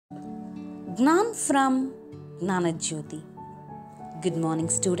Gnan from Jyoti. Good morning,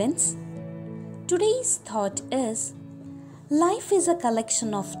 students. Today's thought is life is a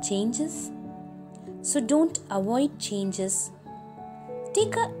collection of changes, so don't avoid changes.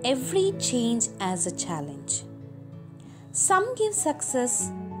 Take every change as a challenge. Some give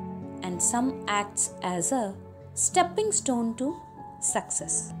success and some acts as a stepping stone to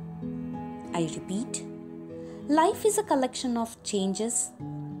success. I repeat, life is a collection of changes,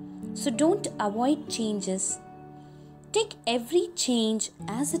 so don't avoid changes. Take every change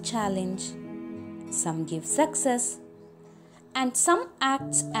as a challenge. Some give success and some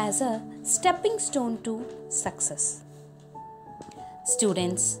acts as a stepping stone to success.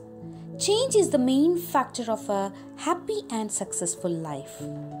 Students, change is the main factor of a happy and successful life.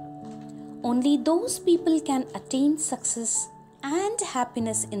 Only those people can attain success and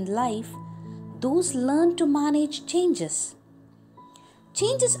happiness in life those learn to manage changes.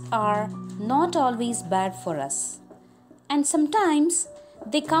 Changes are not always bad for us, and sometimes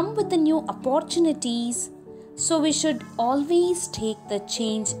they come with the new opportunities, so we should always take the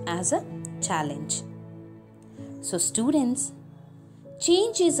change as a challenge. So students,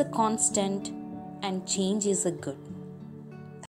 change is a constant and change is a good.